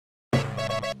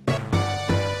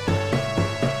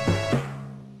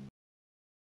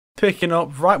Picking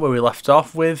up right where we left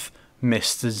off with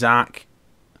Mr. Zack.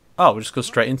 Oh, we'll just go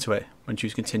straight into it when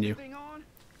choose continue.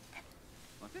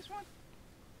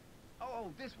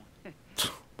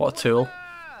 What a tool.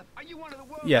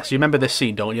 Yeah, so you remember this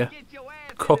scene, don't you?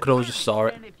 Crocodile just saw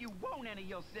it.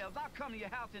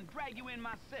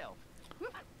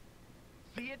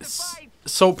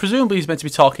 So presumably he's meant to be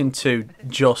talking to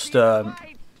just the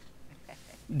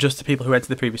people who entered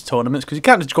the previous tournaments, because you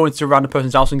can't just go into a random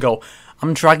person's house and go,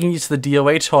 "I'm dragging you to the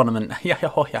DOA tournament." Yeah,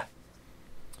 oh yeah.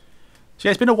 So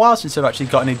yeah, it's been a while since I've actually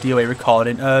got any DOA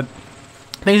recording.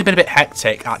 Things have been a bit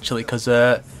hectic actually, because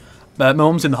my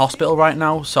mum's in the hospital right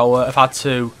now, so I've had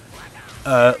to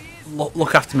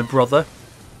look after my brother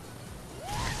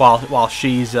while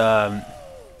she's while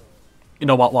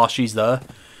she's there.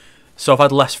 So I've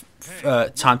had less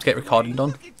time to get recording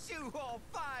done.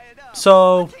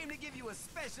 So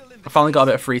I finally got a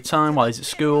bit of free time while he's at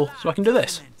school, so I can do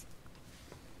this.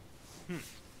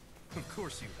 Of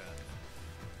course you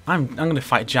I'm going to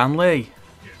fight Jan Lee.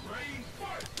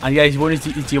 And yeah, he's won his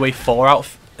DOA 4 out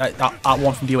at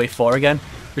one from DOA 4 again,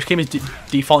 which came as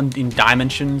default in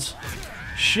Dimensions.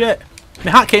 Shit,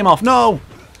 my hat came off. No.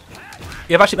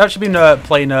 Yeah, I've actually been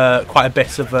playing quite a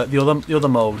bit of the other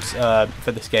modes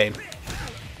for this game.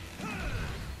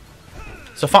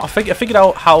 So I figured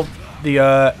out how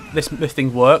this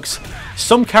thing works.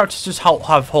 Some characters just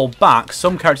have hold back.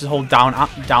 Some characters hold down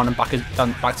and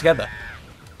back together.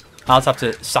 I'll just have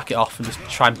to sack it off and just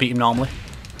try and beat him normally.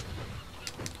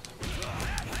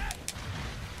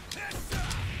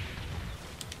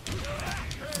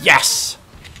 Yes.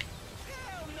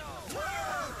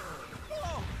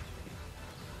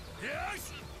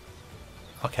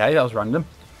 Okay, that was random.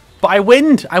 But I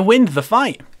win the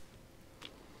fight.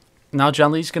 Now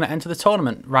Jan Lee's going to enter the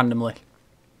tournament randomly.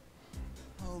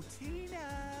 Oh,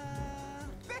 Tina,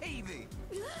 baby.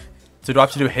 So do I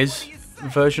have to do his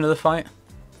version of the fight?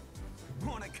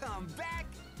 Wanna come back?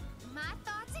 My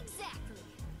thoughts exactly.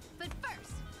 But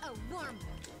first, a warm one.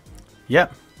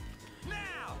 Yep.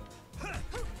 Now.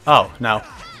 Oh, no.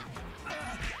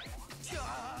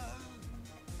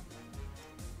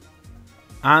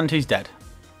 And he's dead.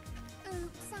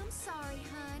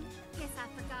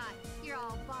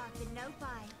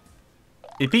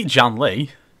 He beat Jan Lee.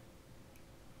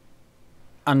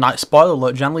 And like, spoiler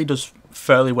alert, Jan Lee does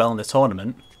fairly well in the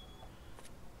tournament.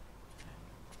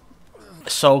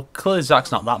 So clearly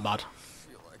Zack's not that bad.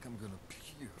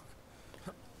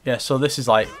 Yeah, so this is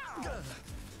like,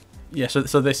 yeah, so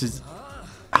this is,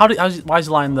 why is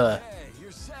he lying there? Hey,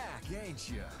 you're Zack, ain't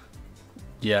you?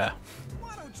 Yeah.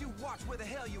 Why don't you watch where the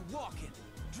hell you're walking?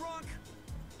 Drunk?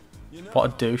 You know,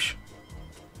 What a douche.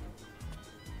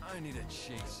 I need a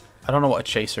chaser. I don't know what a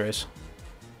chaser is.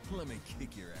 Let me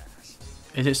kick your ass.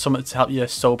 Is it something to help you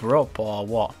sober up or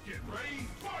what?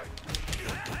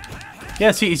 Yeah,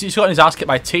 see, he's got his ass kicked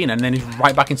by Tina, and then he's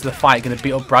right back into the fight, going to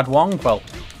beat up Brad Wong. Well,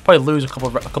 probably lose a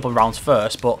couple of rounds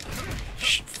first, but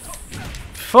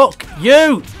fuck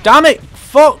you! Damn it!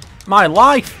 Fuck my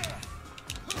life!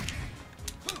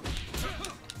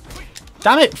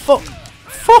 Damn it!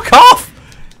 Fuck off!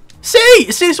 See,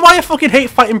 this is why I fucking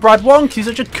hate fighting Brad Wong. 'Cause he's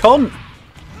such a cunt.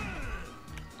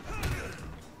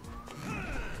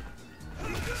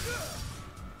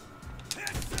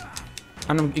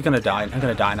 And you're gonna die. I'm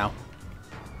gonna die now.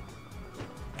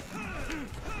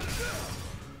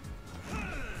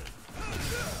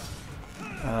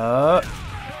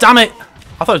 Damn it!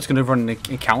 I thought he was gonna run an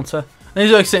encounter. And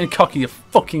he's like sitting cocky, you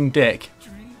fucking dick.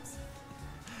 Dreams.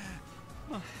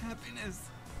 My happiness.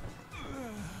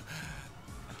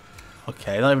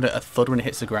 Okay, not even a thud when it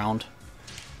hits the ground.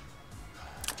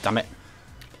 Damn it.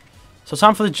 So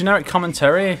time for the generic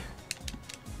commentary,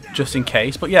 just in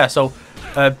case. But yeah, so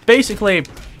basically,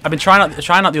 I've been trying out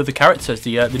the other characters,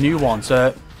 the new ones.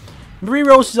 Marie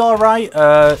Rose is alright.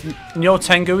 Nyo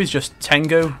Tengu is just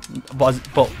Tengu,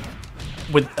 but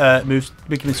with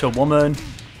making into a woman.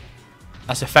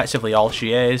 That's effectively all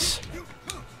she is.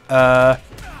 And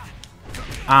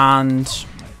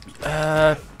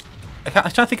I'm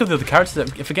trying to think of the other characters. I'm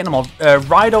forgetting them all.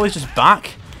 Rido is just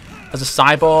back as a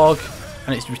cyborg,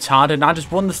 and it's retarded. And I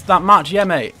just won that match, yeah,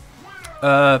 mate.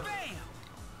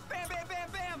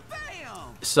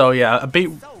 So yeah, I beat.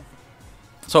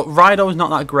 So Rido is not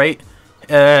that great.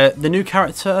 The new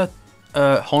character,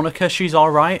 Honoka, she's all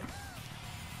right.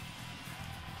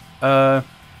 I'm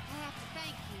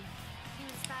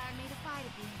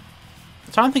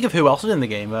trying to think of who else is in the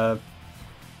game.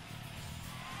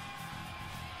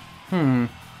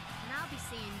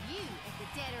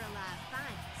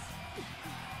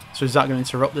 So is that going to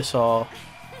interrupt this or?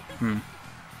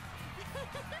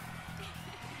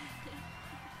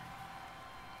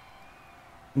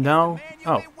 No. Man, you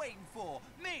Oh. been waiting for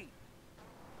me.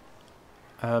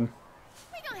 We gonna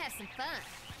have some fun.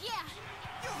 Yeah.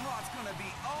 Your heart's gonna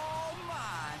be all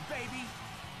mine, baby.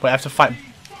 But I have to fight.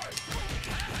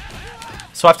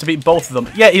 So I have to beat both of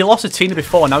them. Yeah, he lost to Tina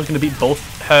before, now he's going to beat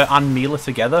both her and Mila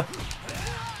together.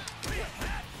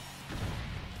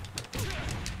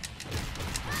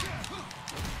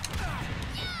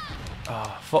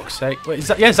 Oh, fuck's sake. Wait,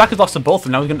 yeah, Zack has lost to both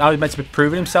of them. Now he's meant to be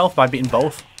proving himself by beating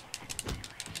both.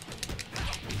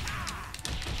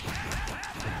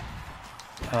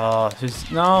 Oh, this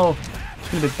is... No. It's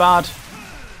going to be bad.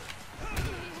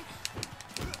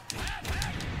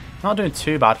 Not doing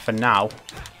too bad for now.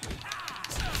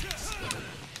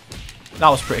 That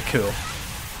was pretty cool.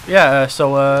 Yeah,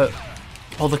 so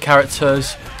all the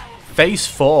characters. Phase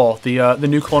 4, the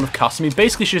new clone of Kasumi.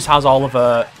 Basically, she just has all of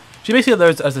her. She basically there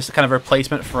as this kind of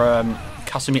replacement for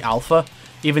Kasumi Alpha.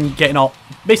 Even getting all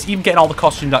the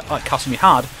costumes that Kasumi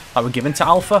had that were given to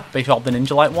Alpha, basically all the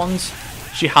ninja-like ones.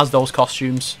 She has those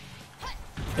costumes.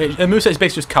 Her moveset is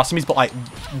basically just Kasumi's, but like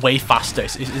way faster.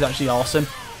 It's actually awesome.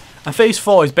 And Phase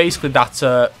 4 is basically that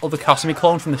other Kasumi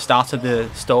clone from the start of the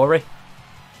story.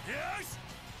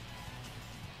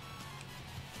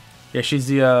 Yeah, she's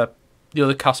the other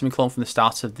Kasumi clone from the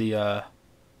start of the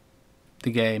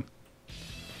game.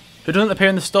 Who doesn't appear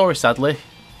in the story, sadly.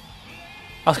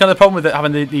 That's kind of the problem with it,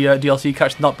 having the DLC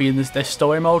characters not be in this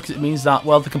story mode, because it means that,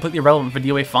 well, they're completely irrelevant for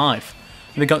DOA 5.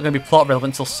 And they're not going to be plot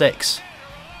relevant until 6.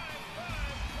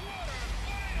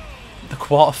 The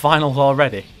quarterfinals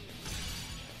already.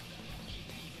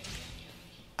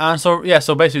 And so, yeah,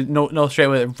 so basically, no straight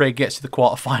away that Rig gets to the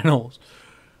quarterfinals.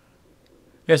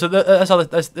 Yeah, so that's how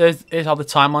the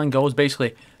timeline goes,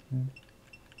 basically.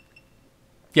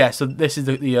 Yeah, so this is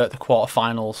the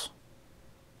quarterfinals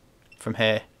from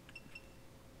here.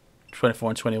 24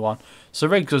 and 21. So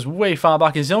Rig goes way far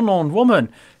back. Is the unknown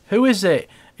woman. Who is it?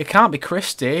 It can't be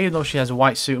Christy, even though she has a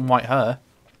white suit and white hair.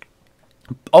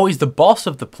 Oh, he's the boss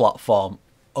of the platform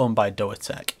owned by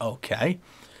Doatech. Okay.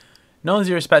 Known as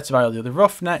the respected by all the other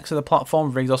roughnecks of the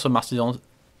platform, Riggs also masters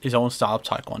his own style of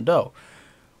Taekwondo.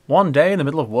 One day, in the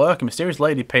middle of work, a mysterious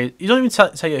lady pays... He doesn't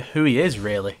even tell you who he is,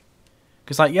 really.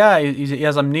 Because, like, yeah, he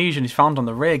has amnesia and he's found on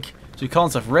the rig. So he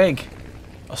calls himself Rig.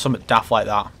 Or something daft like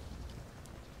that.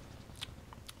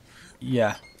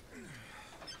 Yeah.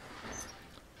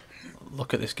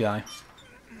 Look at this guy.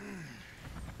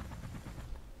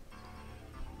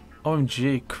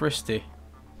 OMG, Christy.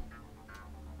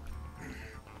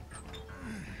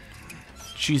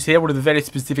 She's here with a very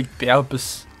specific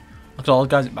purpose. Look at all the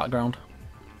guys in the background.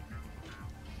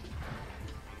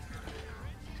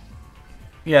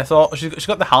 Yeah, so she's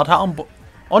got the hard hat on, but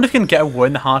I wonder if you can get her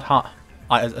wearing the hard hat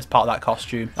like, as part of that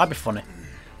costume. That'd be funny.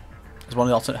 As one of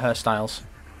the alternate hairstyles.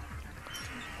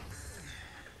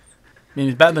 I mean,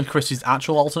 it's better than Christy's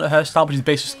actual alternate hairstyle, but she's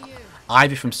basically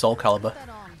Ivy from Soul Calibur.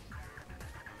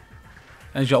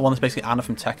 And he's got one that's basically Anna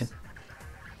from Tekken.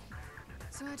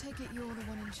 So I take it you're the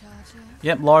one in charge here?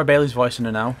 Yep, Laura Bailey's voicing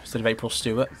her now, instead of April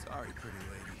Stewart. Sorry, pretty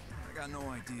lady. I got no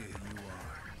idea who you are.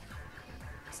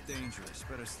 It's dangerous.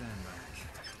 Better stand back.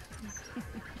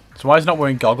 So why is he not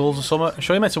wearing goggles or something? I'm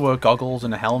sure he meant to wear goggles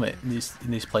and a helmet in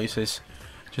these places.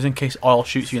 Just in case oil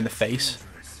shoots you in the face.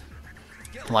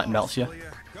 And like melts you.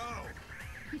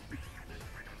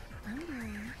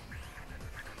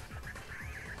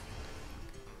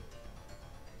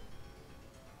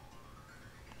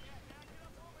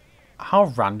 How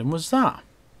random was that?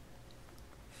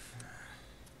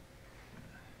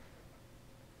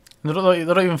 They don't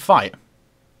even fight.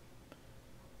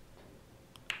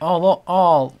 Oh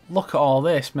look at all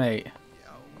this, mate.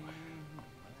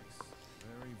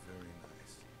 Very, very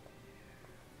nice.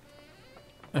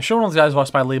 I'm sure one of the guys is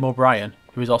voiced by Liam O'Brien,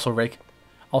 who is also Rig.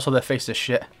 Also, their face is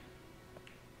shit.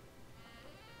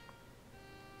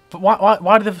 But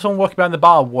why did someone working behind the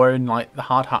bar wearing like the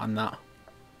hard hat and that?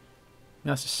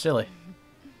 That's just silly.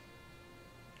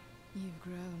 You've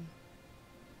grown.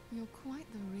 You're quite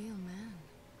the real man.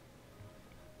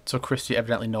 So Christy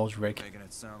evidently knows Rig. Making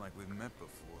it sound like we've met before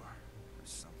or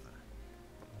something.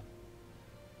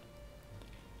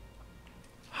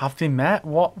 Have they met?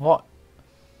 What?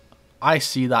 I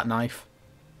see that knife.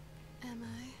 Am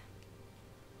I?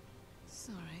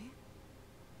 Sorry.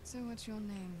 So what's your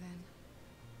name then?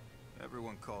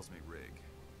 Everyone calls me Rig,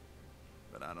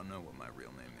 but I don't know what my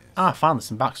real name is. Ah, I found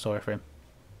some backstory for him.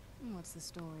 What's the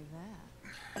story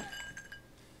there?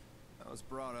 I was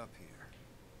brought up here.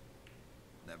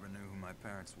 Never knew who my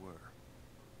parents were.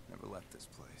 Never left this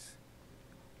place.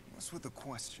 What's with the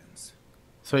questions?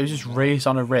 So he was just raised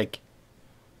on a rig.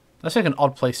 That's like an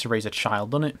odd place to raise a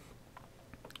child, doesn't it?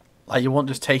 Like you won't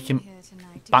just take him Here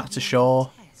tonight to back give to you a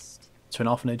shore. test. to an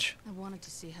orphanage. I wanted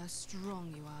to see how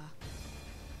strong you are.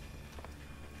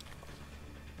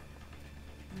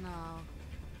 Now,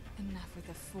 enough with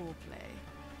the foreplay.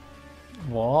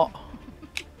 What?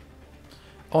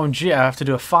 Oh, gee, I have to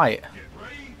do a fight.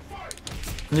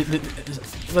 They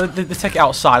take it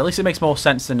outside. At least it makes more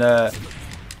sense than... I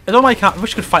don't know why you can't... I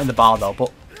wish you could fight in the bar, though,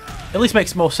 but... At least it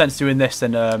makes more sense doing this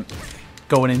than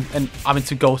going in and having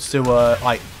to go to,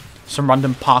 like, some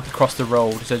random park across the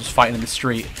road instead of just fighting in the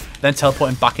street. Then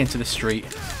teleporting back into the street.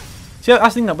 See, I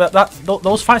think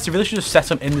those fights, they really should just set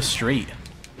them in the street.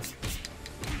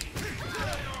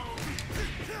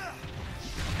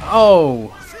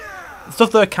 Oh!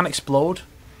 Stuff that can explode.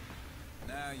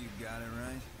 Now you got it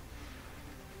right.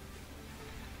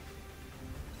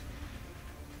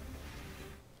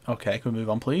 Okay, can we move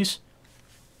on, please?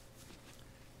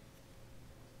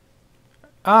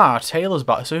 Ah, Taylor's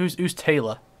back. So who's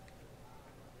Taylor?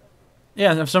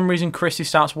 Yeah, and for some reason Chrissy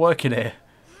starts working here.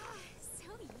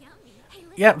 So yummy.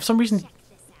 Hey, Yeah, for some reason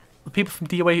the people from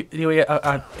DOA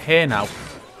are here now.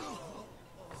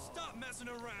 Stop messing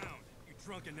around, you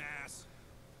drunken ass.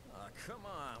 Come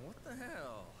on, what the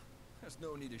hell? There's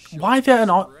no need to show Why they're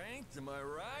not? strength, am I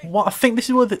right? What? I think this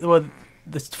is where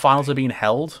the finals are being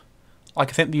held. Like,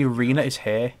 I think the arena is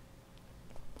here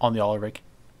on the oil rig.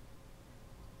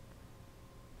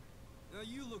 Now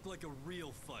you look like a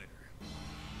real fighter.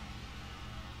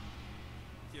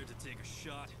 Here to take a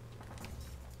shot.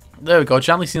 There we go.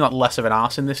 Janley seems like less of an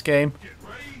arse in this game.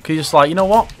 Cause he's just like, you know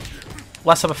what?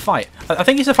 Let's have a fight. I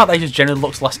think it's the fact that he just generally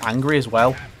looks less angry as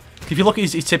well. If you look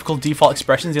at his typical default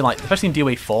expressions in, like, especially in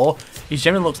DOA 4, he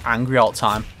generally looks angry all the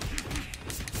time.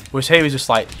 Whereas here he's just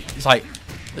like, it's like,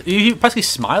 he's basically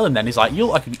smiling. Then he's like, you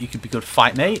look like you could be a good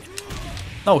fight, mate.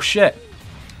 Oh shit!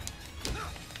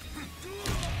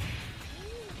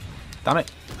 Damn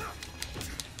it.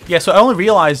 Yeah, so I only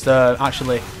realised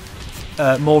actually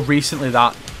more recently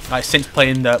that, like, since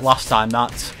playing the last time,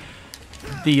 that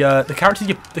the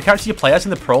characters you play as in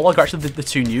the prologue are actually the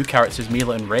two new characters,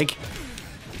 Mila and Rig.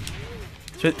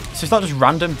 So it's not just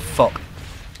random fuck.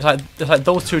 It's like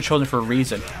those two are chosen for a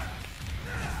reason.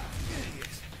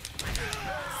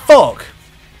 Fuck!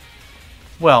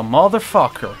 Well,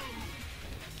 motherfucker.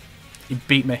 He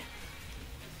beat me.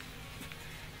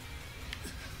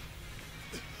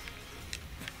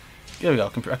 Here we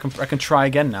go. I can try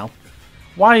again now.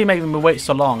 Why are you making me wait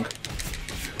so long?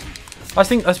 I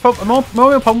think that's probably more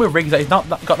problem with Rig is that he's not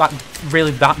got that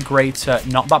really that great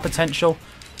knockback potential.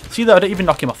 See that I don't even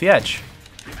knock him off the edge.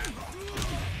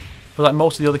 But like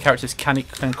most of the other characters can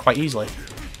quite easily.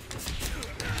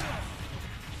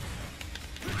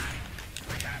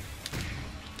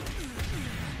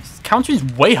 Countering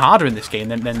is way harder in this game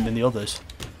than the others.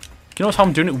 You notice how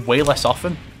I'm doing it way less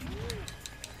often?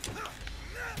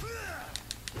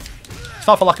 It's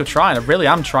not for lack of trying. I really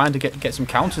am trying to get some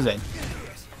counters in.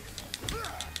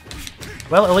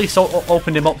 Well, at least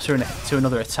opened him up to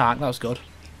another attack. That was good.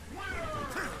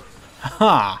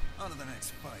 Ha! On to the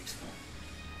next fight.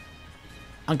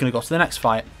 I'm gonna go to the next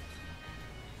fight.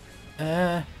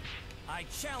 I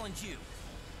challenge you.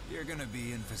 You're gonna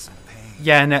be in for some pain.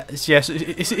 Yeah, and this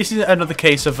is another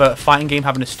case of a fighting game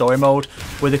having a story mode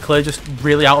where they're clearly just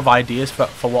really out of ideas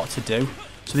for what to do.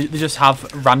 So they just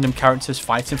have random characters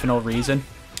fighting for no reason.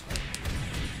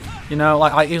 You know,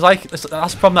 like that's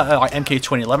the problem that like MK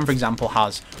 2011, for example,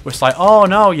 has. Where it's like, oh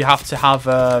no, you have to have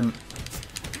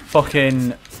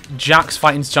fucking Jax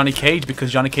fighting Johnny Cage because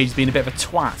Johnny Cage's being a bit of a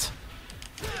twat.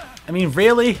 I mean,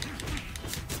 really?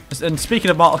 And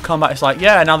speaking of Mortal Kombat, it's like,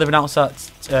 yeah, now they've announced that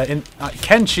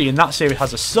Kenshi in that series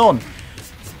has a son.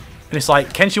 And it's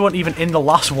like, Kenshi wasn't even in the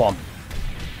last one.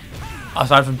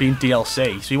 Aside from being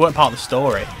DLC, so he weren't part of the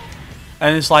story.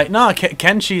 And it's like, no,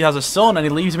 Kenshi has a son and he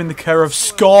leaves him in the care of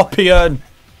Scorpion.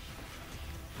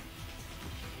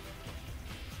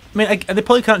 I mean, they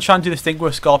probably can't try and do this thing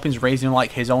where Scorpion's raising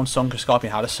like his own son because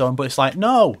Scorpion had a son, but it's like,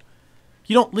 no,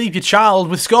 you don't leave your child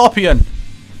with Scorpion.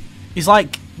 He's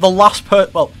like the last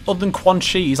well, other than Quan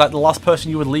Chi, he's like the last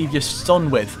person you would leave your son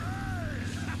with.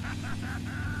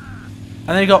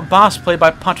 And then you got Bass, played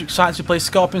by Patrick Sykes, who plays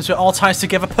Scorpion, so it all ties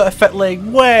together perfectly.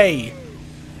 Way!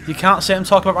 You can't say I'm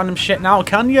talking about random shit now,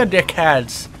 can you,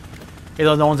 dickheads? Even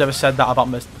though no one's ever said that about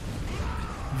my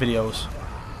videos.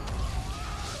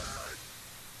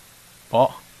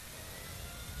 What?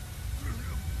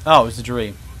 Oh, it was a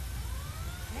dream.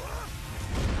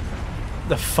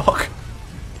 The fuck?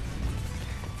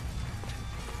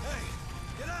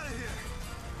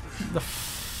 The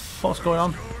fuck's going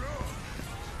on?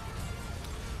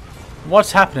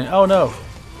 What's happening? Oh no.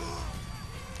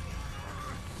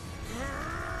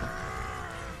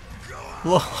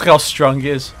 Look how strong he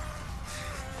is.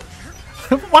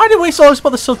 Why did we always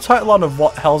put the subtitle on of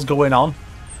what hell's going on?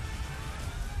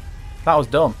 That was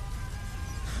dumb.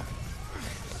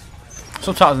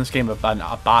 Subtitles in this game are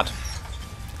bad.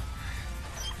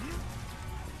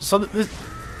 So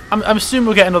I'm assuming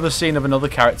we'll get another scene of another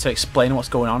character explaining what's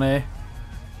going on here.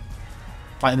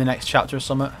 Like in the next chapter or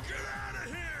something.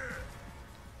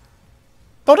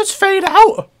 Don't just fade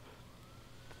out!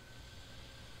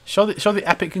 Show the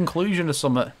epic conclusion or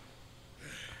something.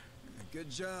 Good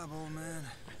job, old man.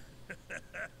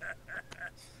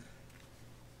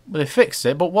 Well, they fixed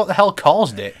it, but what the hell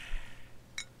caused it?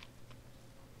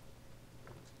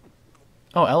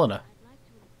 Oh, Eleanor.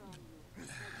 What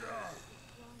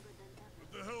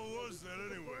the hell was that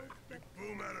anyway? Big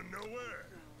boom out of nowhere?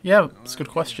 Yeah, that's a good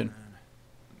question.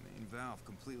 The main valve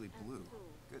completely blew.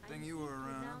 Good thing you were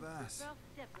around, Bass.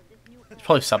 It's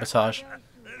probably sabotage.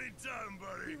 Anytime,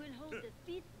 buddy. We will hold the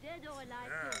Speed Dead or Alive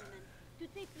tournament to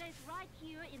take place right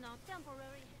here in our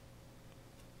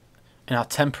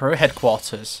temporary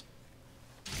Headquarters.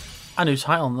 A new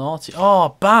title, naughty.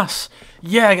 Oh, Bass.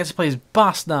 Yeah, I get to play as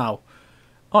Bass now.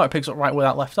 Oh, it picks up right where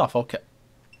that left off. Okay.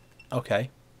 Okay.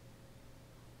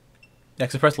 Yeah,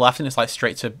 because I press left and it's like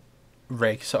straight to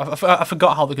rig. So I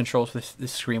forgot how the controls for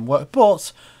this screen work.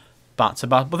 But back to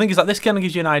Bass. But the thing is that this kind of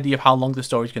gives you an idea of how long the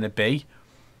story's going to be.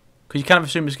 Because you kind of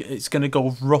assume it's going to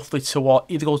go roughly to what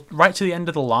either goes right to the end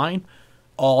of the line,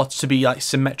 or to be like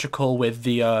symmetrical with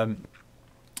the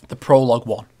prologue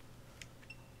one.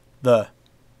 There.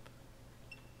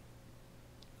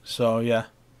 So yeah.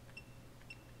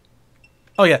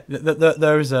 Oh yeah,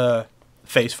 there is a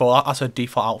phase 4. That's her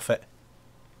default outfit.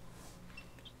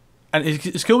 And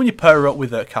it's cool when you pair her up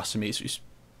with Casimir. It's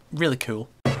really cool.